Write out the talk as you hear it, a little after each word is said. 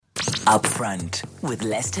Up front with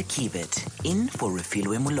Lester Kiewit, in for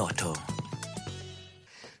Refilwe Muloto.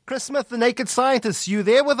 Chris Smith, the Naked Scientist, you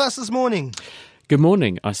there with us this morning? Good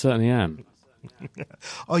morning, I certainly am.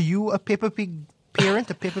 Are you a Peppa Pig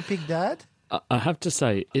parent, a Peppa Pig dad? I have to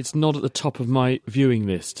say, it's not at the top of my viewing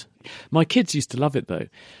list. My kids used to love it, though,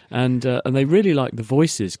 and they really like the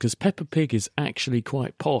voices, because Peppa Pig is actually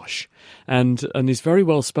quite posh and is very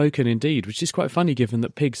well spoken indeed, which is quite funny given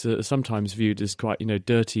that pigs are sometimes viewed as quite,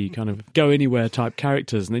 dirty, kind of go-anywhere type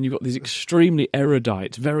characters, and then you've got these extremely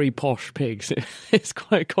erudite, very posh pigs. It's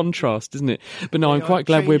quite a contrast, isn't it? But no, I'm quite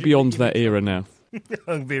glad we're beyond that era now.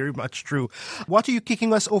 Very much true. What are you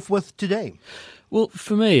kicking us off with today? Well,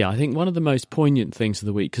 for me, I think one of the most poignant things of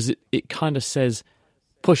the week, because it kind of says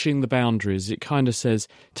pushing the boundaries, it kind of says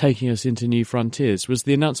taking us into new frontiers, was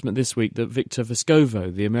the announcement this week that Victor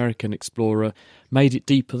Vescovo, the American explorer, made it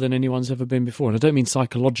deeper than anyone's ever been before. And I don't mean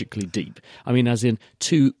psychologically deep. I mean as in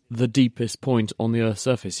to the deepest point on the Earth's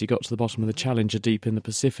surface. He got to the bottom of the Challenger Deep in the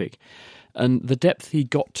Pacific. And the depth he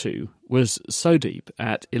got to was so deep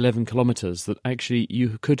at 11 kilometres that actually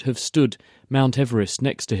you could have stood Mount Everest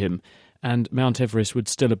next to him and Mount Everest would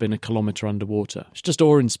still have been a kilometre underwater. It's just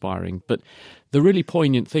awe-inspiring. But the really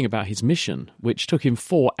poignant thing about his mission, which took him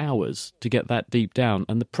 4 hours to get that deep down,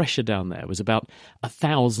 and the pressure down there was about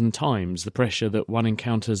 1,000 times the pressure that one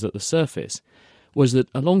encounters at the surface, was that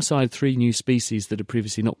alongside 3 new species that had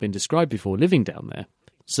previously not been described before living down there,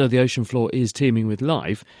 so the ocean floor is teeming with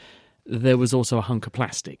life, there was also a hunk of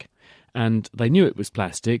plastic. And they knew it was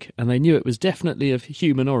plastic, and they knew it was definitely of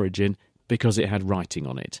human origin because it had writing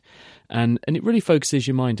on it. And it really focuses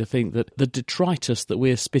your mind to think that the detritus that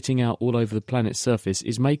we're spitting out all over the planet's surface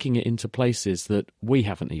is making it into places that we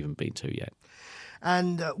haven't even been to yet.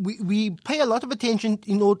 And we pay a lot of attention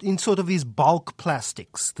in sort of these bulk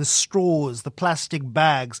plastics, the straws, the plastic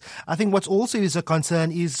bags. I think what's also is a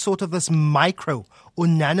concern is sort of this micro or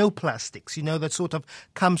nanoplastics, that sort of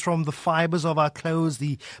comes from the fibers of our clothes,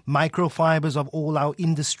 the microfibers of all our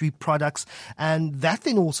industry products. And that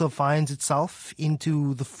then also finds itself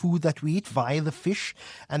into the food that we eat via the fish.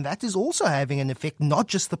 And that is also having an effect, not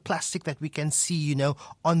just the plastic that we can see,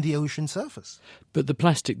 on the ocean surface. But the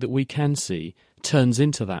plastic that we can see turns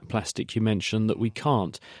into that plastic you mentioned that we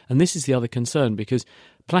can't. And this is the other concern, because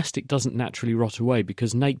plastic doesn't naturally rot away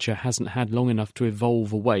because nature hasn't had long enough to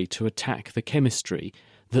evolve a way to attack the chemistry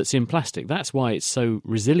that's in plastic. That's why it's so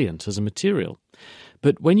resilient as a material.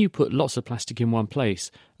 But when you put lots of plastic in one place,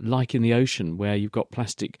 like in the ocean where you've got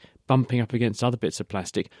plastic bumping up against other bits of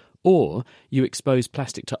plastic, or you expose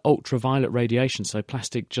plastic to ultraviolet radiation, so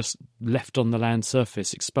plastic just left on the land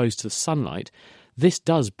surface exposed to the sunlight, this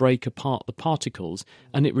does break apart the particles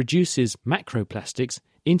and it reduces macroplastics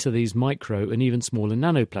into these micro and even smaller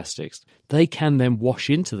nanoplastics. They can then wash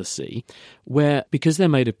into the sea where, because they're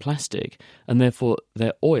made of plastic and therefore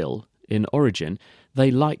they're oil in origin,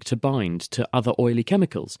 they like to bind to other oily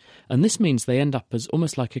chemicals. And this means they end up as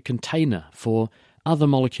almost like a container for other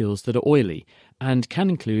molecules that are oily and can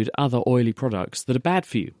include other oily products that are bad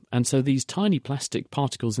for you. And so these tiny plastic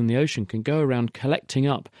particles in the ocean can go around collecting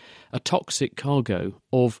up a toxic cargo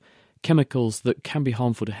of chemicals that can be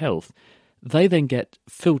harmful to health. They then get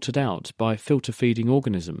filtered out by filter-feeding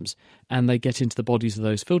organisms, and they get into the bodies of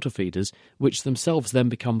those filter feeders, which themselves then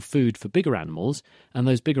become food for bigger animals, and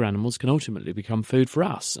those bigger animals can ultimately become food for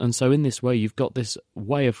us. And so in this way, you've got this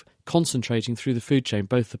way of concentrating through the food chain,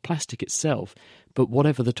 both the plastic itself, but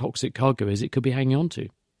whatever the toxic cargo is, it could be hanging on to.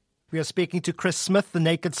 We are speaking to Chris Smith, the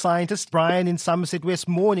Naked Scientist. Brian in Somerset West.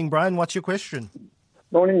 Morning, Brian. What's your question?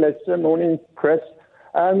 Morning, Lester. Morning, Chris.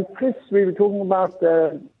 Chris, we were talking about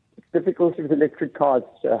difficulty with electric cars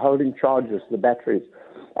holding charges, the batteries.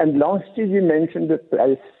 And last year you mentioned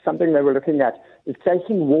that something they were looking at is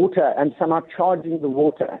taking water and somehow charging the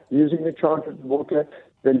water, using the charge of the water,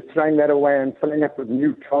 then throwing that away and filling up with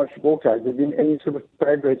new charged water. Has there been any sort of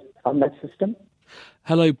progress on that system?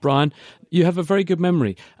 Hello, Brian. You have a very good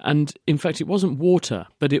memory. And in fact, it wasn't water,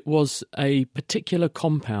 but it was a particular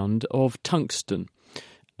compound of tungsten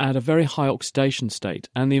at a very high oxidation state.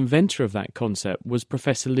 And the inventor of that concept was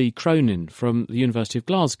Professor Lee Cronin from the University of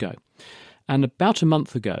Glasgow. And about a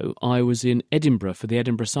month ago, I was in Edinburgh for the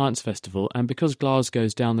Edinburgh Science Festival, and because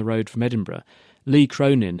Glasgow's down the road from Edinburgh, Lee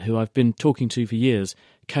Cronin, who I've been talking to for years,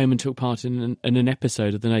 came and took part in an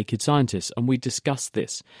episode of The Naked Scientist, and we discussed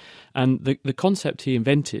this. And the concept he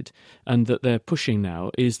invented, and that they're pushing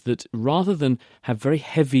now, is that rather than have very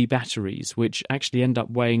heavy batteries, which actually end up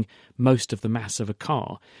weighing most of the mass of a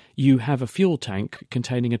car, you have a fuel tank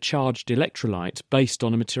containing a charged electrolyte based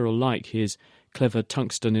on a material like his clever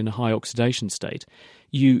tungsten in a high oxidation state.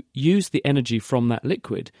 You use the energy from that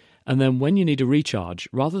liquid And then when you need a recharge,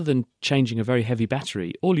 rather than changing a very heavy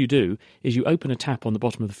battery, all you do is you open a tap on the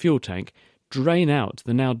bottom of the fuel tank, drain out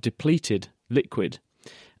the now depleted liquid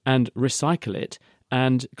and recycle it,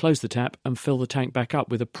 and close the tap and fill the tank back up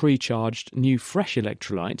with a pre-charged new fresh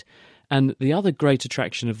electrolyte. And the other great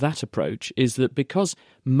attraction of that approach is that because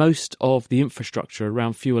most of the infrastructure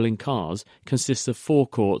around fueling cars consists of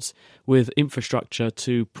forecourts with infrastructure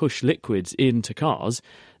to push liquids into cars,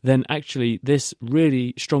 then actually this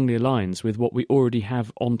really strongly aligns with what we already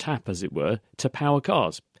have on tap, as it were, to power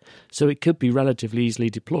cars. So it could be relatively easily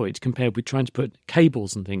deployed compared with trying to put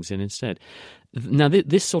cables and things in instead. Now,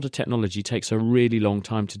 this sort of technology takes a really long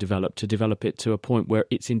time to develop it to a point where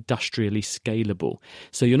it's industrially scalable.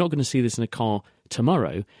 So you're not going to see this in a car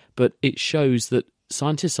tomorrow, but it shows that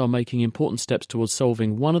scientists are making important steps towards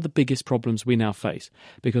solving one of the biggest problems we now face.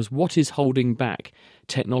 Because what is holding back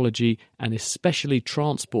technology, and especially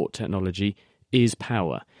transport technology, is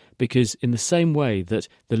power. Because in the same way that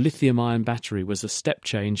the lithium-ion battery was a step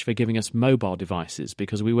change for giving us mobile devices,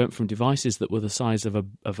 because we went from devices that were the size of a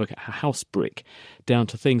house brick down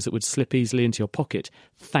to things that would slip easily into your pocket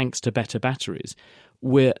thanks to better batteries,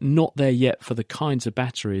 we're not there yet for the kinds of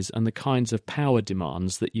batteries and the kinds of power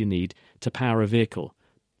demands that you need to power a vehicle.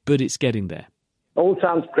 But it's getting there. All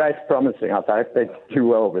sounds great, promising. I hope they do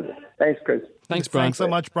well with it. Thanks, Chris. Thanks, Brian. Thanks so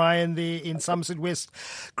much, Brian, in Somerset West.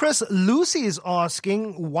 Chris, Lucy is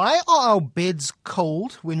asking, why are our beds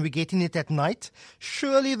cold when we get in it at night?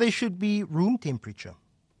 Surely they should be room temperature.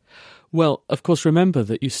 Well, of course, remember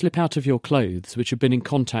that you slip out of your clothes, which have been in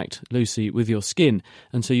contact, Lucy, with your skin,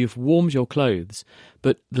 and so you've warmed your clothes,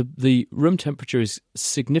 but the room temperature is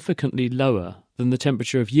significantly lower than the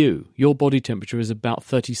temperature of you. Your body temperature is about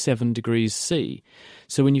 37 degrees C.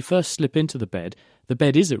 So when you first slip into the bed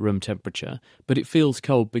is at room temperature, but it feels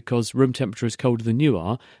cold because room temperature is colder than you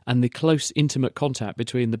are, and the close, intimate contact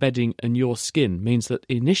between the bedding and your skin means that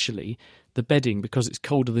initially the bedding, because it's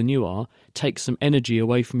colder than you are, takes some energy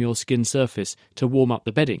away from your skin surface to warm up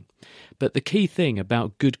the bedding. But the key thing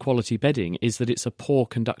about good quality bedding is that it's a poor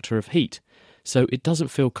conductor of heat. So it doesn't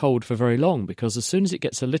feel cold for very long, because as soon as it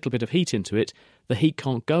gets a little bit of heat into it, the heat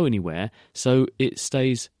can't go anywhere, so it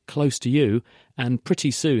stays close to you, and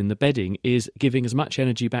pretty soon the bedding is giving as much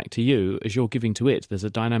energy back to you as you're giving to it. There's a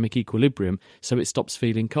dynamic equilibrium, so it stops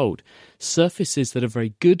feeling cold. Surfaces that are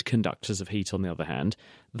very good conductors of heat, on the other hand,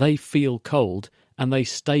 they feel cold and they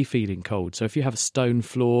stay feeling cold. So if you have a stone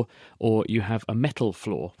floor or you have a metal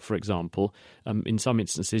floor, for example, in some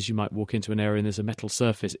instances you might walk into an area and there's a metal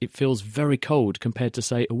surface. It feels very cold compared to,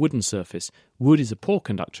 say, a wooden surface. Wood is a poor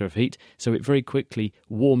conductor of heat, so it very quickly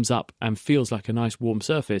warms up and feels like a nice warm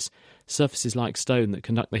surface. Surfaces like stone that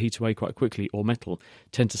conduct the heat away quite quickly, or metal,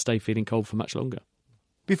 tend to stay feeling cold for much longer.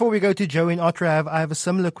 Before we go to Joe in Ottawa, I have a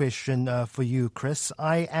similar question for you, Chris.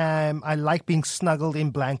 I like being snuggled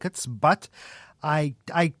in blankets, but I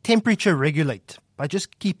temperature regulate by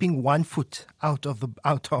just keeping 1 foot out of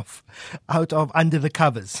under the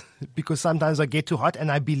covers, because sometimes I get too hot,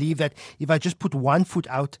 and I believe that if I just put 1 foot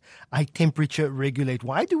out, I temperature regulate.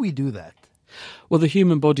 Why do we do that? Well, the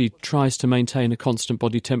human body tries to maintain a constant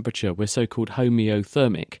body temperature. We're so-called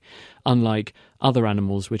homeothermic, unlike other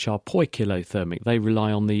animals which are poikilothermic. They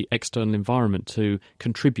rely on the external environment to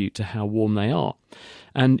contribute to how warm they are.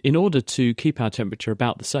 And in order to keep our temperature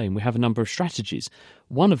about the same, we have a number of strategies.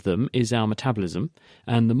 One of them is our metabolism,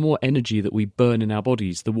 and the more energy that we burn in our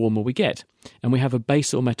bodies, the warmer we get. And we have a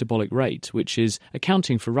basal metabolic rate, which is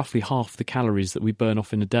accounting for roughly half the calories that we burn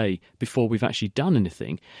off in a day before we've actually done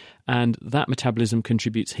anything. And that metabolism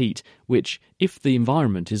contributes heat, which, if the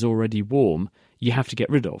environment is already warm, you have to get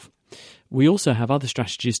rid of. We also have other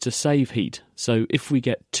strategies to save heat. So if we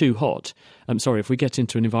get if we get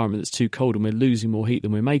into an environment that's too cold and we're losing more heat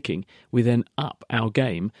than we're making, we then up our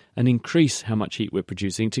game and increase how much heat we're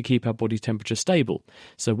producing to keep our body temperature stable.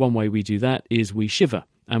 So one way we do that is we shiver.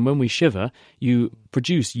 And when we shiver, you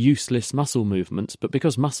produce useless muscle movements, but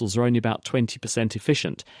because muscles are only about 20%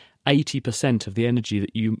 efficient, 80% of the energy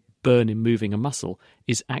that you burn in moving a muscle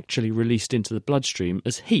is actually released into the bloodstream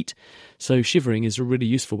as heat. So shivering is a really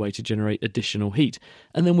useful way to generate additional heat.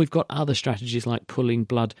 And then we've got other strategies like pulling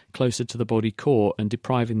blood closer to the body core and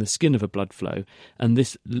depriving the skin of a blood flow, and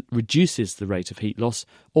this reduces the rate of heat loss.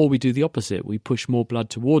 Or we do the opposite. We push more blood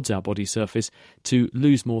towards our body surface to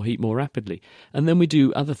lose more heat more rapidly. And then we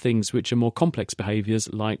do other things which are more complex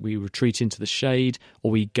behaviours, like we retreat into the shade,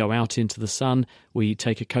 or we go out into the sun, we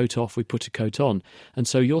take a coat off, we put a coat on. And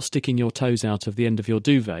so you're sticking your toes out of the end of your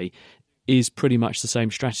duvet is pretty much the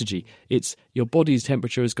same strategy. It's your body's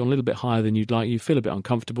temperature has gone a little bit higher than you'd like, you feel a bit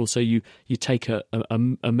uncomfortable, so you take a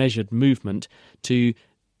measured movement to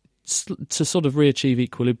to sort of re-achieve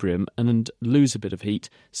equilibrium and lose a bit of heat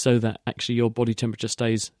so that actually your body temperature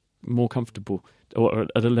stays more comfortable or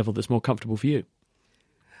at a level that's more comfortable for you.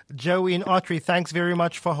 Joey in Ottery, thanks very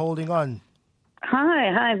much for holding on.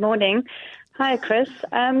 Hi, morning. Hi, Chris.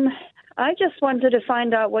 I just wanted to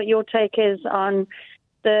find out what your take is on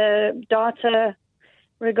the data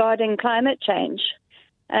regarding climate change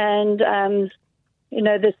and,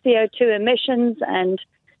 the CO2 emissions. And,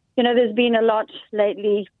 there's been a lot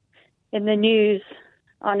lately in the news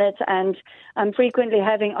on it, and I'm frequently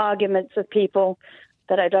having arguments with people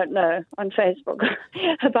that I don't know on Facebook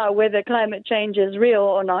about whether climate change is real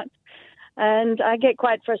or not. And I get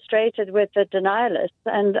quite frustrated with the denialists.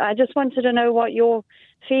 And I just wanted to know what your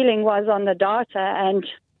feeling was on the data and,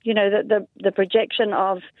 the projection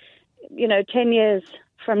of, 10 years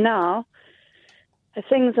from now,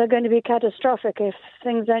 things are going to be catastrophic if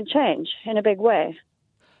things don't change in a big way.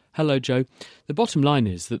 Hello, Joe. The bottom line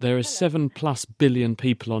is that there are 7+ billion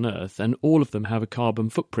people on Earth, and all of them have a carbon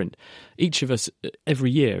footprint. Each of us,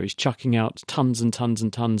 every year, is chucking out tons and tons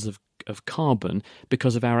and tons of carbon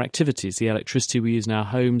because of our activities, the electricity we use in our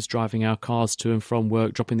homes, driving our cars to and from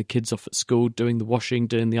work, dropping the kids off at school, doing the washing,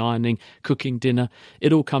 doing the ironing, cooking dinner.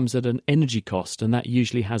 It all comes at an energy cost, and that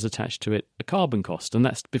usually has attached to it a carbon cost. And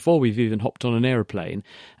that's before we've even hopped on an aeroplane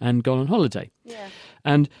and gone on holiday. Yeah.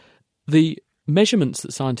 And the measurements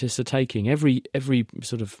that scientists are taking every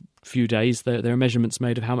sort of few days, there are measurements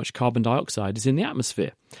made of how much carbon dioxide is in the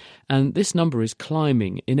atmosphere, and this number is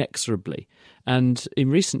climbing inexorably. And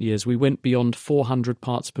in recent years we went beyond 400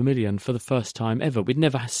 parts per million for the first time ever. We'd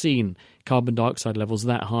never seen carbon dioxide levels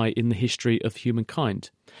that high in the history of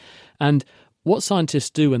humankind. And what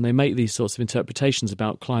scientists do when they make these sorts of interpretations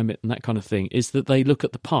about climate and that kind of thing is that they look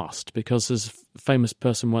at the past, because as a famous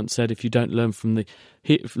person once said, if you don't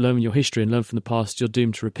learn your history and learn from the past, you're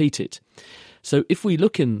doomed to repeat it. So if we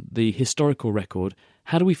look in the historical record,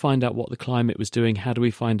 how do we find out what the climate was doing? How do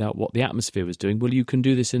we find out what the atmosphere was doing? Well, you can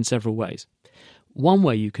do this in several ways. One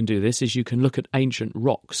way you can do this is you can look at ancient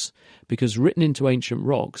rocks, because written into ancient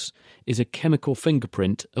rocks is a chemical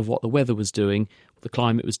fingerprint of what the weather was doing, what the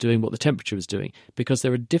climate was doing, what the temperature was doing, because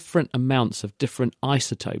there are different amounts of different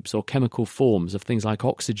isotopes or chemical forms of things like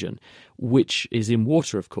oxygen, which is in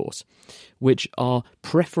water, of course, which are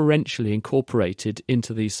preferentially incorporated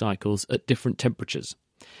into these cycles at different temperatures.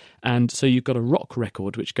 And so you've got a rock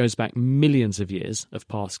record which goes back millions of years of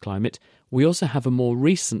past climate. We also have a more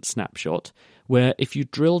recent snapshot where if you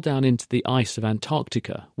drill down into the ice of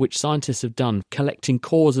Antarctica, which scientists have done, collecting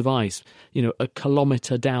cores of ice, a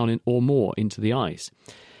kilometre down or more into the ice,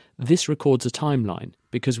 this records a timeline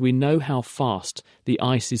because we know how fast the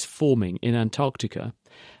ice is forming in Antarctica.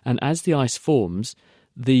 And as the ice forms,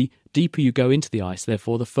 the deeper you go into the ice,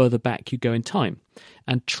 therefore, the further back you go in time.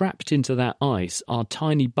 And trapped into that ice are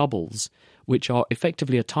tiny bubbles, which are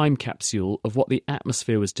effectively a time capsule of what the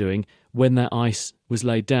atmosphere was doing when that ice was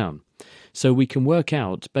laid down. So we can work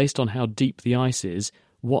out, based on how deep the ice is,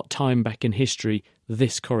 what time back in history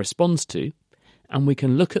this corresponds to, and we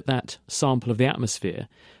can look at that sample of the atmosphere,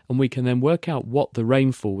 and we can then work out what the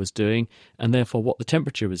rainfall was doing, and therefore what the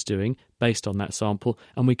temperature was doing based on that sample,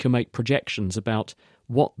 and we can make projections about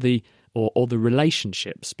what the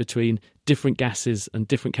relationships between different gases and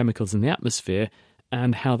different chemicals in the atmosphere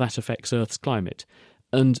and how that affects Earth's climate.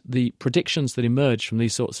 And the predictions that emerge from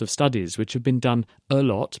these sorts of studies, which have been done a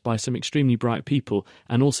lot by some extremely bright people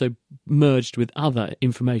and also merged with other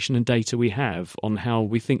information and data we have on how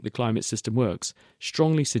we think the climate system works,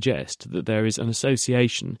 strongly suggest that there is an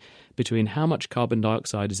association between how much carbon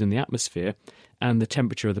dioxide is in the atmosphere and the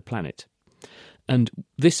temperature of the planet. And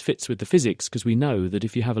this fits with the physics, because we know that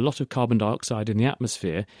if you have a lot of carbon dioxide in the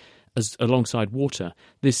atmosphere alongside water,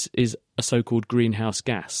 this is a so-called greenhouse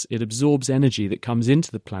gas. It absorbs energy that comes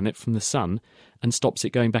into the planet from the sun and stops it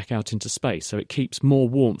going back out into space. So it keeps more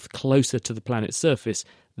warmth closer to the planet's surface.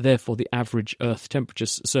 Therefore, the average Earth temperature,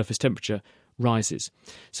 surface temperature, rises.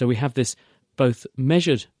 So we have this both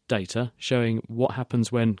measured data showing what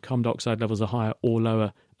happens when carbon dioxide levels are higher or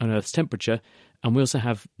lower on Earth's temperature, and we also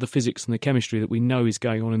have the physics and the chemistry that we know is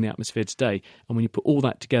going on in the atmosphere today. And when you put all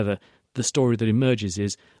that together, the story that emerges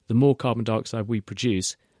is the more carbon dioxide we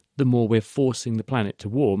produce, the more we're forcing the planet to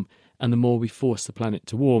warm, and the more we force the planet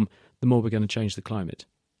to warm, the more we're going to change the climate.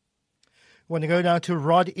 I want to go now to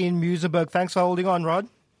Rod in Muizenberg. Thanks for holding on, Rod.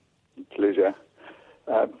 Pleasure.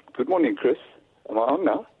 Good morning, Chris. Am I on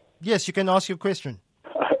now? Yes, you can ask your question.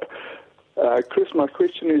 Chris, my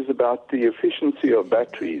question is about the efficiency of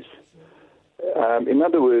batteries. In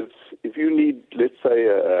other words, if you need, let's say,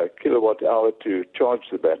 a kilowatt hour to charge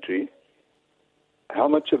the battery, how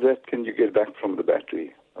much of that can you get back from the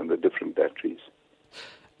battery and the different batteries?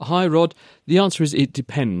 Hi, Rod. The answer is it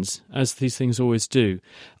depends, as these things always do,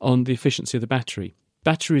 on the efficiency of the battery.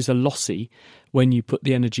 Batteries are lossy when you put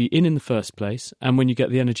the energy in the first place and when you get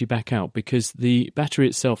the energy back out, because the battery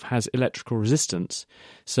itself has electrical resistance.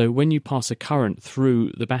 So when you pass a current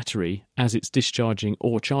through the battery as it's discharging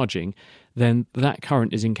or charging, then that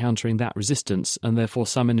current is encountering that resistance, and therefore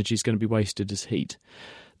some energy is going to be wasted as heat.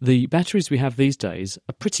 The batteries we have these days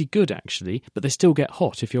are pretty good, actually, but they still get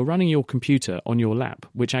hot. If you're running your computer on your lap,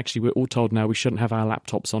 which actually we're all told now we shouldn't have our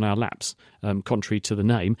laptops on our laps, contrary to the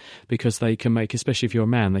name, because they can make, especially if you're a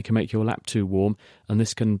man, they can make your lap too warm, and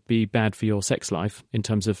this can be bad for your sex life in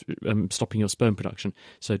terms of stopping your sperm production.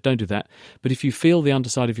 So don't do that. But if you feel the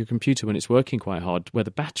underside of your computer when it's working quite hard, where the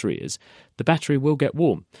battery is, the battery will get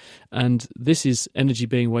warm. And this is energy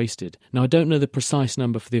being wasted. Now, I don't know the precise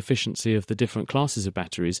number for the efficiency of the different classes of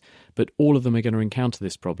batteries, but all of them are going to encounter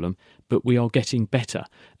this problem. But we are getting better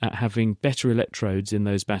at having better electrodes in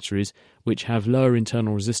those batteries, which have lower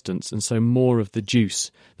internal resistance, and so more of the juice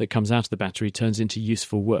that comes out of the battery turns into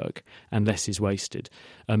useful work and less is wasted.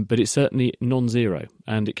 But it's certainly non-zero,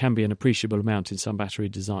 and it can be an appreciable amount in some battery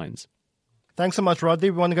designs. Thanks so much,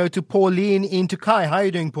 Rodney. We want to go to Pauline in Tokai. How are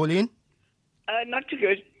you doing, Pauline? Not too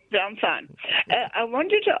good. I'm fine. I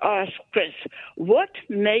wanted to ask, Chris, what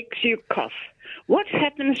makes you cough? What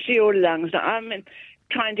happens to your lungs? I'm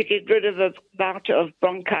trying to get rid of a bout of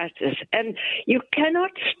bronchitis, and you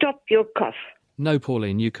cannot stop your cough. No,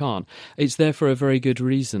 Pauline, you can't. It's there for a very good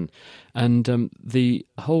reason. And the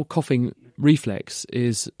whole coughing reflex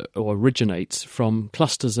originates from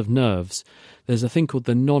clusters of nerves. There's a thing called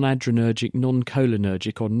the non-adrenergic,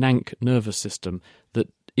 non-cholinergic, or NANC nervous system that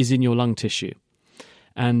is in your lung tissue.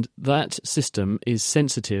 And that system is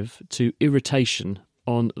sensitive to irritation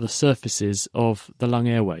on the surfaces of the lung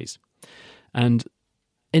airways. And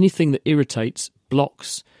anything that irritates,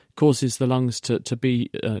 blocks, causes the lungs to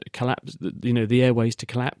be collapse, the airways to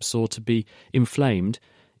collapse or to be inflamed,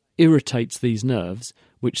 irritates these nerves,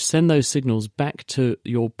 which send those signals back to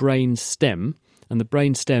your brain stem. And the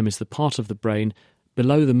brain stem is the part of the brain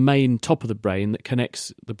below the main top of the brain that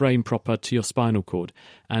connects the brain proper to your spinal cord.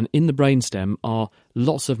 And in the brainstem are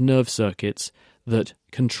lots of nerve circuits that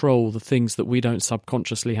control the things that we don't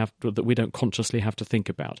consciously have to think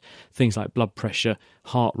about. Things like blood pressure,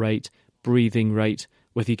 heart rate, breathing rate,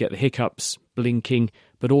 whether you get the hiccups, blinking,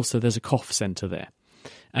 but also there's a cough centre there.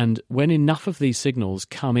 And when enough of these signals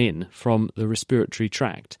come in from the respiratory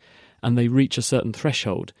tract and they reach a certain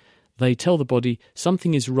threshold, they tell the body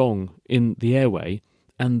something is wrong in the airway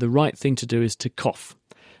and the right thing to do is to cough.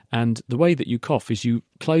 And the way that you cough is you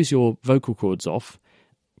close your vocal cords off,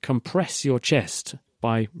 compress your chest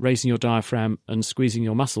by raising your diaphragm and squeezing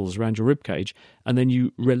your muscles around your ribcage, and then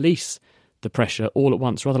you release the pressure all at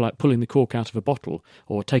once, rather like pulling the cork out of a bottle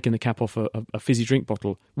or taking the cap off a fizzy drink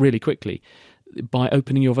bottle really quickly by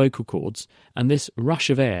opening your vocal cords. And this rush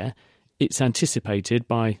of air, it's anticipated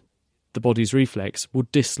by the body's reflex, will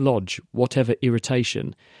dislodge whatever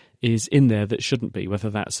irritation is in there that shouldn't be, whether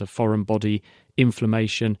that's a foreign body,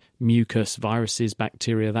 inflammation, mucus, viruses,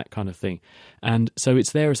 bacteria, that kind of thing. And so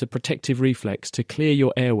it's there as a protective reflex to clear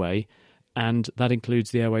your airway, and that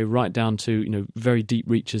includes the airway right down to very deep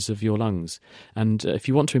reaches of your lungs. And if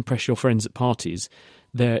you want to impress your friends at parties,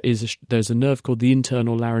 there's a nerve called the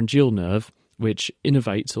internal laryngeal nerve, which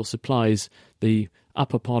innervates or supplies the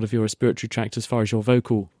upper part of your respiratory tract as far as your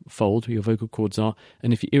vocal fold, your vocal cords are,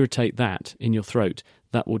 and if you irritate that in your throat,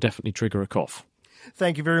 that will definitely trigger a cough.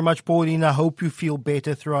 Thank you very much, Pauline. I hope you feel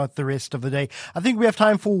better throughout the rest of the day. I think we have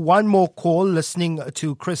time for one more call, listening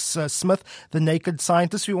to Chris Smith, the Naked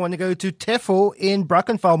Scientist. We want to go to Tefo in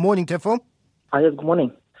Brackenfell. Morning, Tefo. Hi, yes, good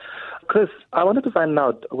morning. Chris, I wanted to find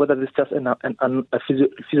out whether this is just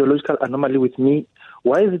a physiological anomaly with me.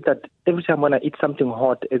 Why is it that every time when I eat something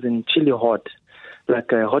hot, as in chili hot,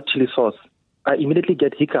 like a hot chili sauce, I immediately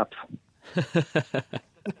get hiccups?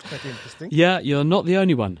 Quite interesting. Yeah, you're not the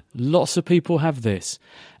only one. Lots of people have this.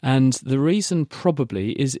 And the reason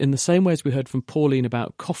probably is in the same way as we heard from Pauline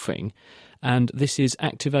about coughing, and this is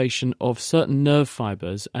activation of certain nerve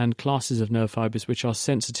fibres and classes of nerve fibres which are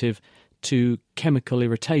sensitive to chemical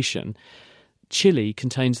irritation. Chili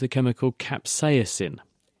contains the chemical capsaicin,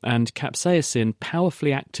 and capsaicin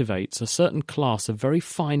powerfully activates a certain class of very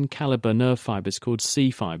fine calibre nerve fibres called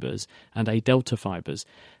C fibres and A delta fibres.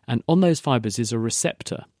 And on those fibres is a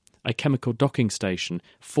receptor, a chemical docking station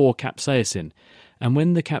for capsaicin. And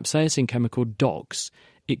when the capsaicin chemical docks,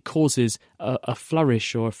 it causes a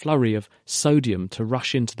flourish or a flurry of sodium to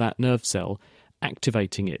rush into that nerve cell,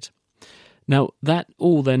 activating it. Now, that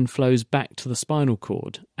all then flows back to the spinal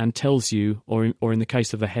cord and tells you, or in the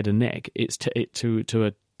case of the head and neck, it's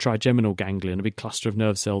to trigeminal ganglion, a big cluster of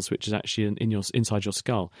nerve cells which is actually inside your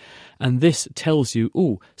skull. And this tells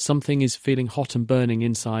you, something is feeling hot and burning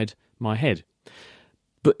inside my head.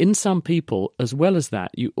 But in some people, as well as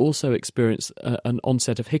that, you also experience an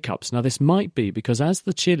onset of hiccups. Now, this might be because as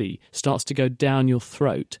the chili starts to go down your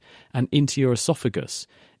throat and into your esophagus,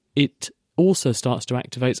 it also starts to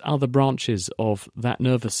activate other branches of that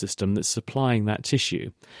nervous system that's supplying that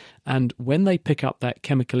tissue. And when they pick up that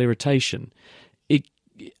chemical irritation,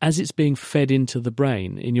 as it's being fed into the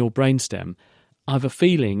brain, in your brainstem, I have a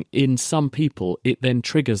feeling in some people it then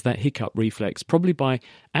triggers that hiccup reflex, probably by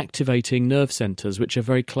activating nerve centres which are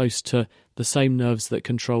very close to the same nerves that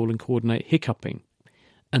control and coordinate hiccuping.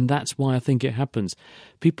 And that's why I think it happens.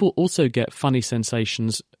 People also get funny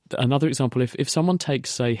sensations. Another example, if someone takes,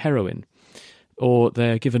 say, heroin, or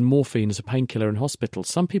they're given morphine as a painkiller in hospital,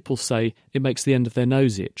 some people say it makes the end of their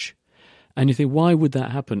nose itch. And you think, why would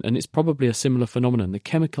that happen? And it's probably a similar phenomenon. The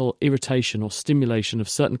chemical irritation or stimulation of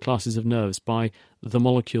certain classes of nerves by the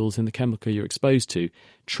molecules in the chemical you're exposed to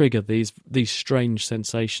trigger these strange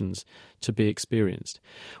sensations to be experienced.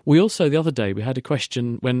 We also, the other day, we had a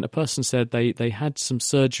question when a person said they had some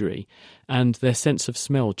surgery and their sense of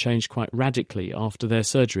smell changed quite radically after their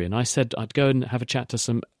surgery. And I said I'd go and have a chat to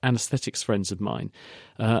some anaesthetics friends of mine.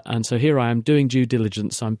 And so here I am doing due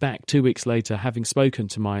diligence. I'm back 2 weeks later having spoken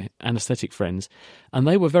to my anaesthetic friends, and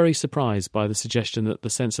they were very surprised by the suggestion that the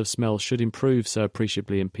sense of smell should improve so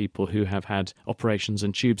appreciably in people who have had operations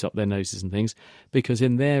and tubes up their noses and things, because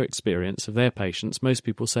in their experience of their patients, most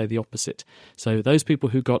people say the opposite. So those people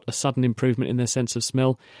who got a sudden improvement in their sense of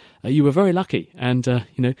smell, you were very lucky, and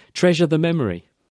treasure the memory.